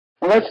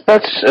Well,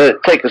 let's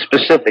take a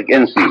specific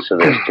instance of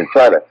this to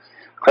try to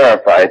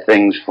clarify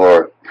things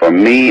for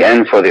me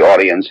and for the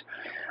audience.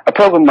 A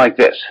program like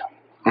this.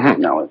 Mm-hmm.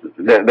 Now,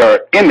 there are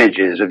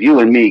images of you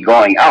and me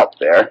going out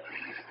there.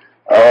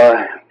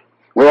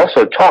 We're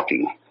also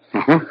talking.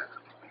 Mm-hmm.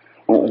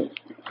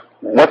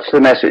 What's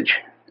the message?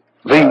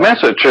 The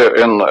message,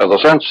 in the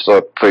sense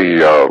that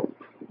the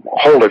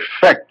whole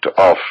effect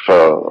of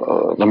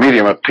the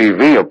medium of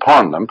TV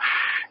upon them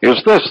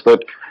is this,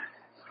 that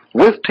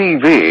with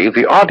TV,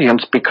 the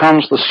audience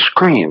becomes the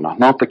screen,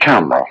 not the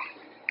camera.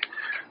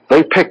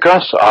 They pick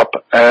us up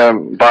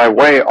by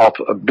way of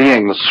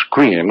being the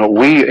screen.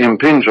 We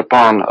impinge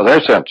upon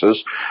their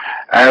senses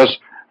as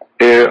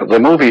the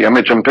movie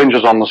image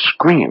impinges on the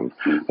screen.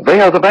 They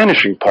are the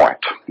vanishing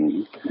point.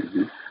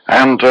 Mm-hmm.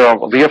 And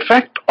the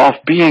effect of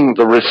being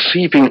the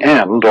receiving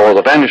end or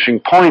the vanishing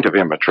point of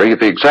imagery,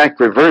 the exact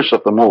reverse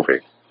of the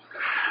movie,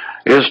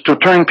 is to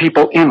turn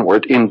people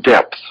inward in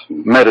depth,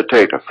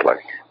 meditatively.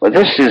 Well,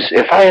 this is,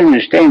 if I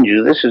understand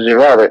you, this is a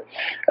rather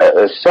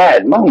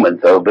sad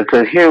moment, though,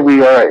 because here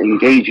we are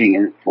engaging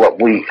in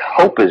what we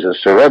hope is a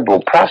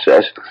cerebral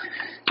process,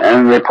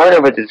 and the part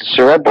of it is the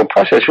cerebral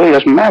process really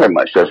doesn't matter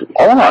much, does it?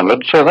 Oh, I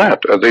didn't say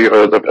that.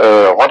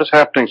 What is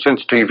happening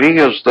since TV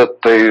is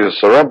that the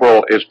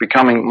cerebral is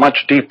becoming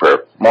much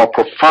deeper, more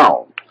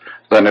profound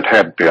than it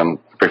had been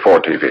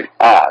before TV.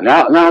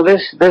 Now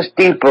this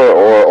deeper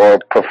or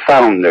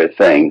profounder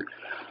thing,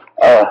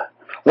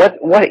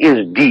 what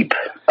is deep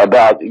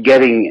about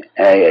getting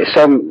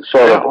some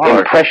sort of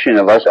impression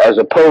of us as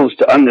opposed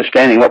to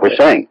understanding what we're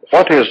saying?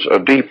 What is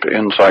deep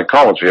in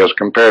psychology as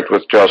compared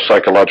with just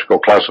psychological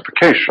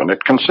classification?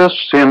 It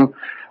consists in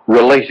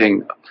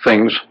relating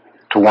things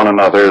to one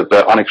another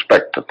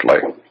unexpectedly.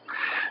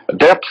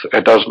 Depth,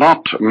 it does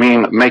not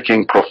mean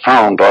making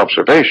profound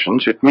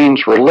observations. It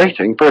means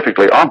relating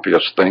perfectly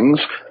obvious things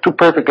to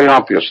perfectly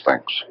obvious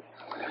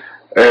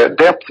things.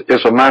 Depth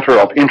is a matter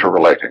of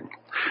interrelating.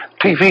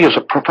 TV is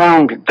a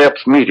profound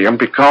depth medium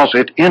because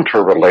it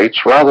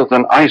interrelates rather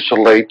than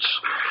isolates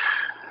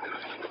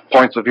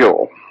points of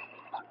view.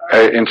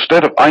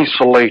 Instead of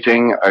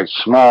isolating a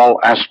small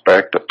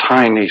aspect, a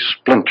tiny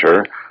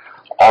splinter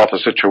of a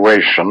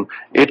situation,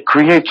 it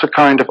creates a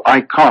kind of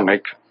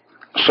iconic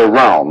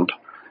surround.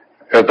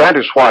 That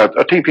is why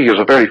a TV is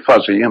a very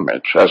fuzzy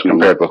image as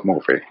compared with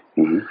movie.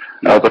 Mm-hmm.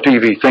 Now, the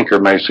TV thinker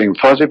may seem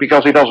fuzzy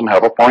because he doesn't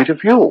have a point of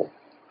view.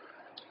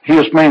 He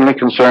is mainly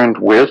concerned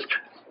with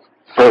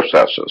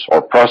processes.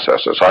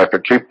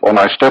 When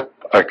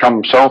I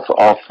come south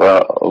of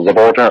the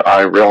border,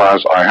 I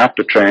realize I have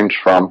to change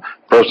from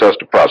process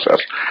to process.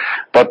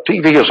 But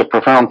TV is a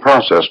profound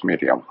process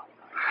medium.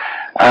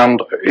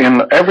 And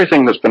in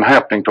everything that's been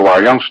happening to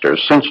our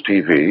youngsters since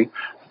TV,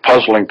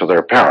 puzzling to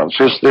their parents,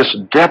 is this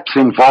depth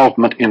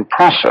involvement in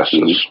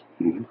processes,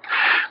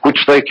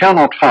 which they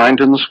cannot find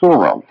in the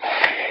schoolroom.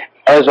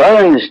 As I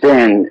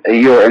understand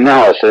your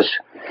analysis,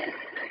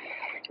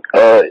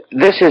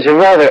 this is a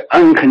rather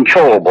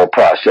uncontrollable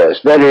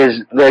process. That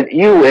is, that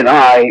you and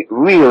I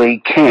really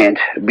can't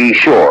be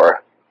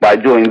sure by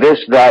doing this,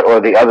 that, or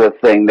the other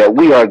thing that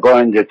we are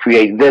going to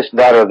create this,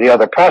 that, or the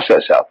other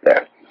process out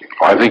there.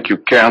 I think you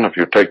can if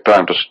you take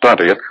time to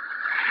study it.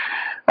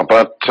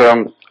 But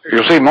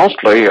you see,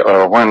 mostly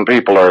when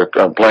people are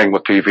playing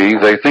with TV,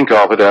 they think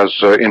of it as,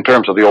 in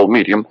terms of the old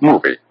medium,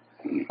 movie.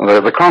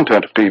 The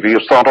content of TV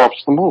is thought of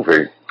as the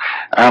movie.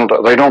 And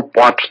they don't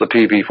watch the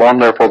TV form,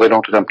 therefore they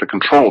don't attempt to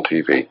control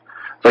TV.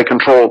 They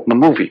control the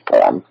movie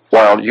form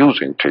while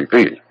using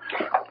TV.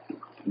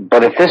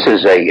 But if this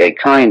is a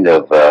kind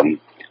of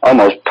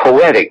almost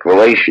poetic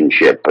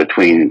relationship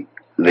between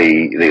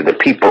the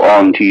people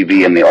on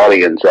TV and the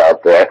audience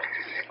out there,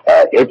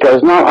 it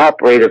does not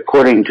operate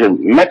according to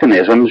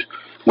mechanisms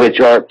which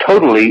are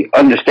totally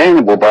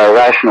understandable by a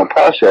rational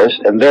process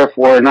and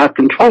therefore are not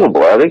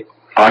controllable, are they?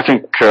 I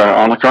think,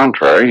 on the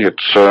contrary,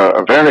 it's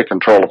very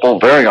controllable,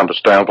 very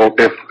understandable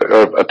if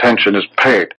attention is paid.